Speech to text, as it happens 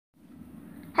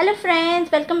Hello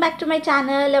friends, welcome back to my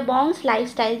channel A Bong's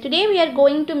Lifestyle. Today we are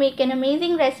going to make an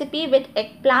amazing recipe with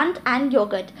eggplant and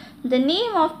yogurt. The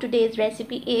name of today's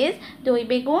recipe is Dahi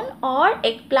Baingan or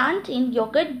eggplant in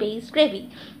yogurt based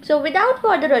gravy. So without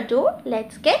further ado,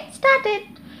 let's get started.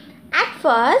 At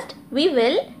first we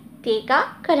will take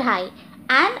a kadhai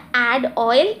and add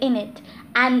oil in it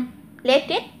and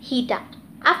let it heat up.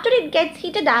 After it gets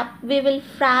heated up, we will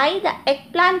fry the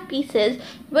eggplant pieces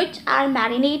which are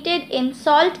marinated in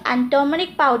salt and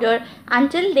turmeric powder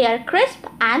until they are crisp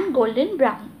and golden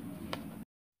brown.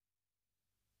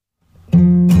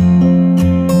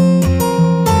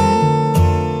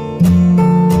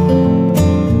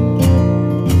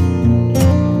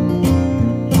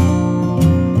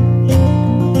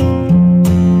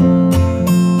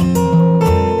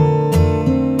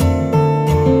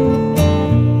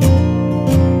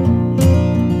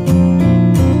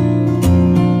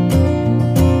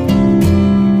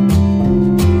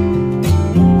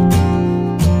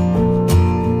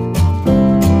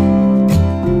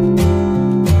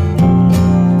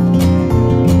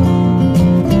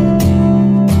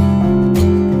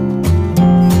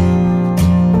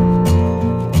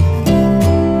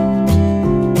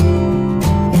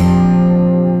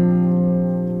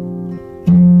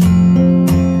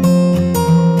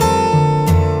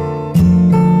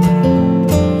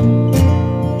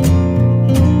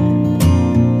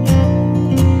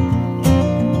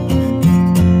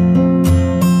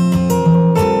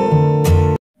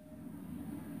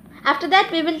 After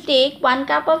that, we will take 1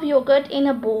 cup of yogurt in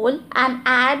a bowl and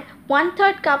add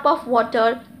 1/3 cup of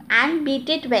water and beat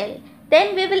it well.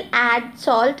 Then we will add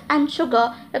salt and sugar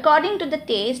according to the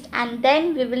taste, and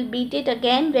then we will beat it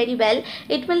again very well.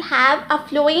 It will have a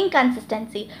flowing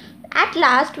consistency. At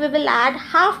last, we will add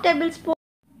half tablespoon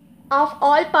of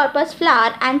all-purpose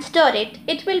flour and stir it.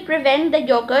 It will prevent the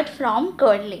yogurt from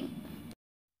curdling.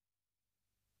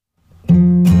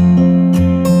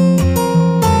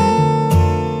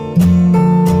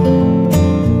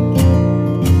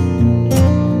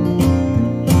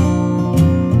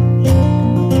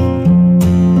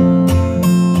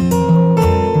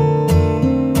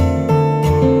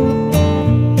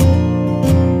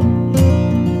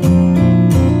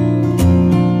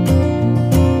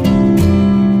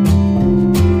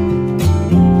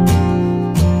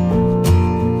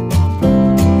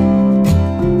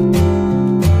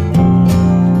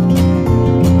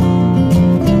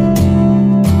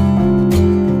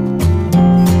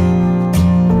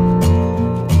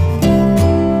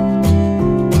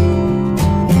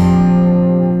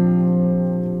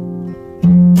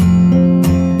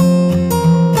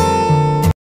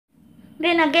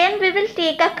 Then again we will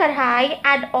take a kadhai,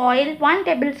 add oil 1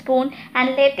 tablespoon and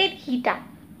let it heat up.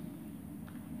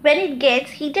 When it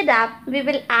gets heated up, we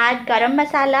will add garam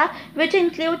masala, which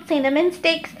includes cinnamon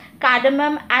sticks,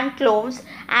 cardamom and cloves,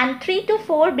 and 3 to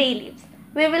 4 bay leaves.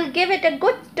 We will give it a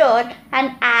good stir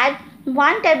and add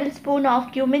 1 tablespoon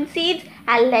of cumin seeds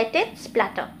and let it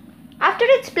splutter. After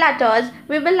it splutters,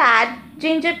 we will add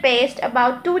ginger paste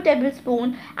about 2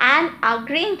 tablespoons and a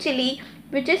green chili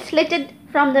which is slitted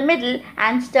from the middle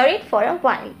and stir it for a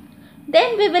while.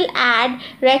 Then we will add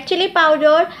red chili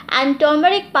powder and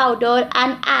turmeric powder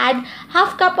and add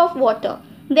half cup of water.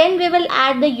 Then we will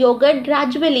add the yogurt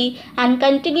gradually and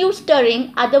continue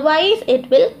stirring, otherwise it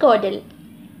will curdle.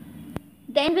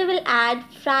 Then we will add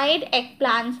fried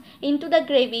eggplants into the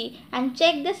gravy and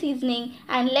check the seasoning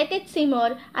and let it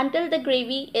simmer until the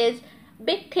gravy is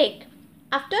bit thick.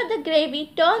 After the gravy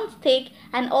turns thick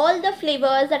and all the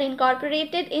flavors are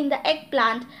incorporated in the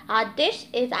eggplant, our dish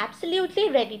is absolutely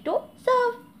ready to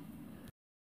serve.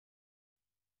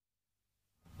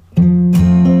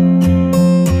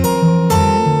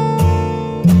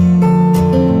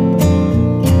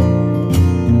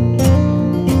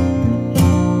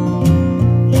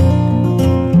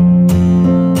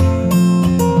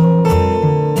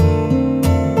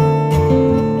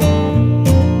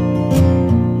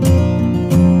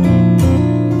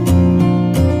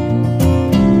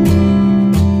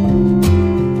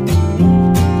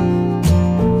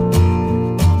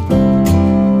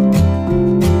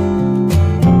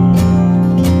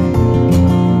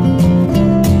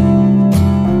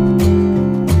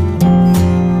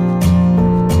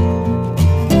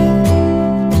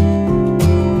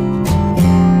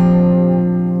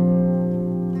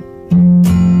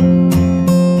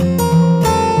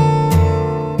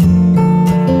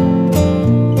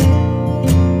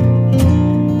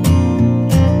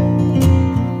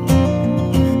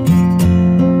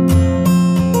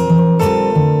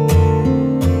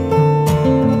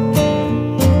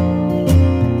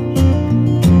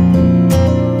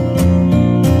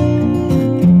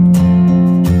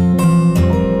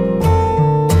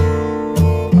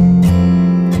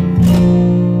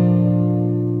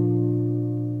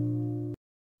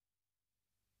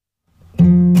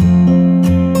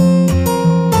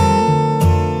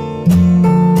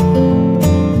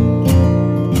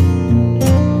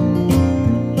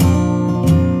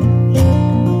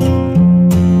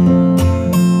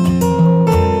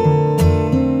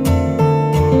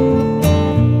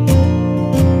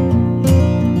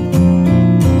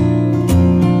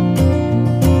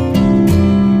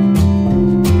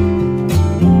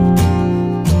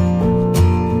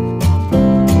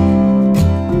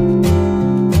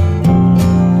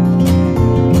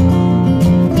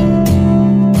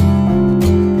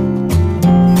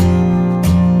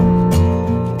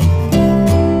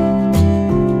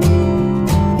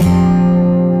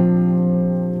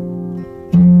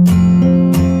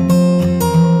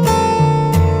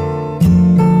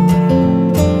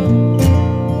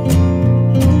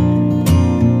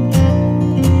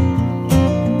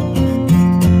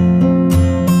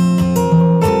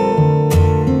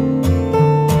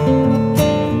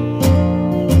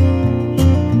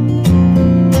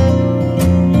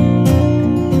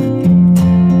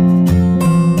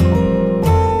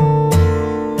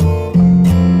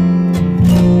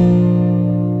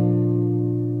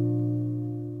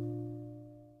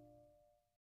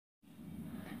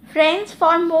 Friends,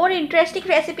 for more interesting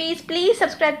recipes, please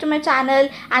subscribe to my channel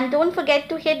and don't forget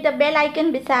to hit the bell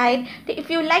icon beside. If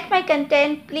you like my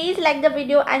content, please like the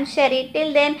video and share it.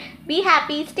 Till then, be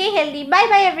happy, stay healthy. Bye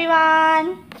bye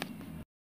everyone.